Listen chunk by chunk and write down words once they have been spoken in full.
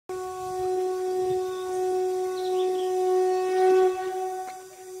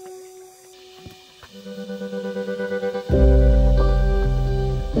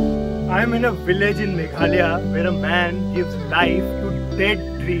I'm in a village in Meghalaya where a man gives life to dead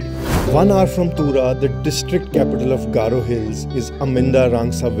trees. 1 hour from Tura, the district capital of Garo Hills, is Aminda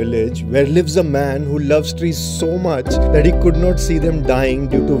Rangsa Village, where lives a man who loves trees so much that he could not see them dying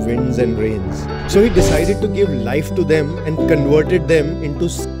due to winds and rains. So he decided to give life to them and converted them into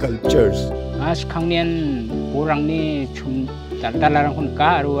sculptures. Dalarang kun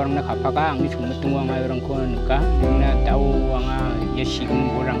ka ruang na kapaka ang isumutung ang ayurang kun ka na tao ang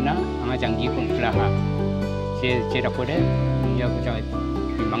yashigong kurang na ang jangi kun plaha je rapode ya bujang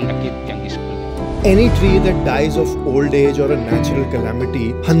bimang dakit jangi school. Any tree that dies of old age or a natural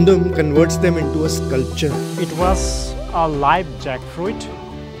calamity, Handum converts them into a sculpture. It was a live jackfruit.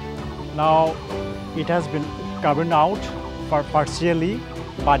 Now it has been carved out partially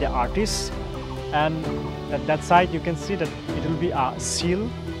by the artist, and at that side you can see that it will be a seal,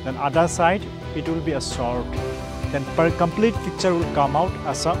 then other side it will be a sword. Then per complete picture will come out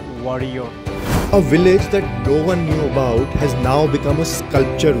as a warrior. A village that no one knew about has now become a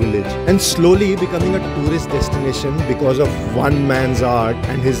sculpture village and slowly becoming a tourist destination because of one man's art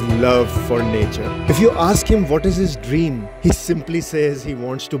and his love for nature. If you ask him what is his dream, he simply says he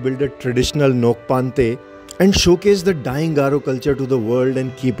wants to build a traditional Nokpante and showcase the dying Garo culture to the world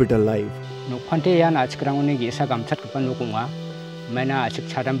and keep it alive. Nokpante yan achikrang uni gisa gamchat kapan nukunga mana achik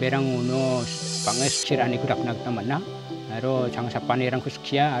chadam berang uno panges chirani kudak nagtamana aro changsa panirang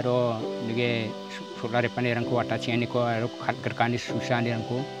kuskia aro nige sulare panirang ko atachiani ko aro gerkani susani rang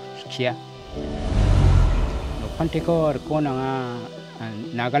ko skia Nokpante ko ko nanga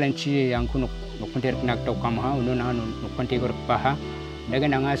Nagaland chi yang ko Nokpante nagtaw kamha uno na Nokpante ko paha daga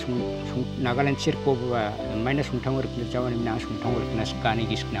nanga Nagaland cirko ba minus sungtangor jawan na sungtangor naskani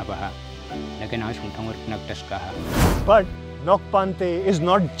giskna baha. But Nokpante is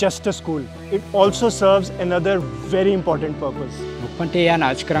not just a school, it also serves another very important purpose. Nokpante yan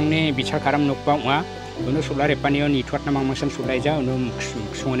achikrang ni bichar karam nokpangwa uno sulare panion itwat namang masan sulaija uno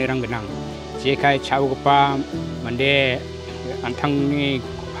sungonirang genang jekai chawgpa mande antang ni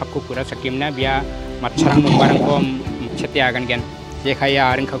hakku pura sakimna bia matcharang nokbarang ko chetiagan gen jekai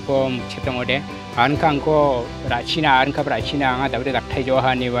aring khako chetongode Angko Rachina, Anka Rachina, David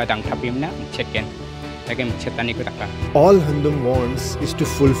Tajohani, Dang Tabimna, Checken. Again, Chetani Kutaka. All Handum wants is to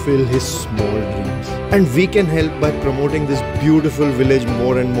fulfill his small dreams. And we can help by promoting this beautiful village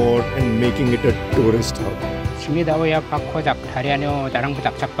more and more and making it a tourist hub. Simidawa Pakodak, Hariano, Darang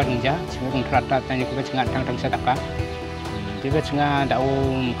Chapanja, Smoking Trata, and Kubachanga Tang Sadaka. Divachanga,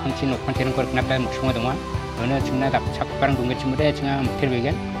 Dao, Continue, Continue Kornata, Mushmodoma, Donachina, Chapan, Dungachimuda,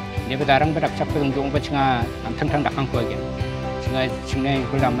 Tilvigan. Never darang but accept them doing but I'm tang dakang again.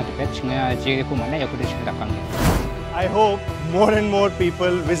 I hope more and more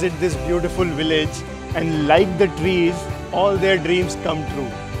people visit this beautiful village and like the trees, all their dreams come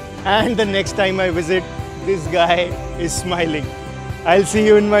true. And the next time I visit, this guy is smiling. I'll see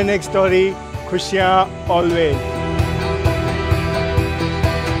you in my next story. Khushiyan always.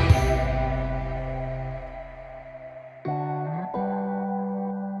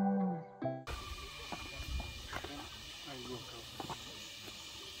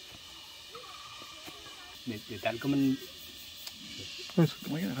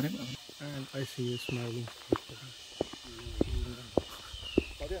 And I see you smiling.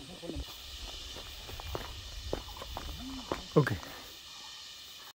 Okay.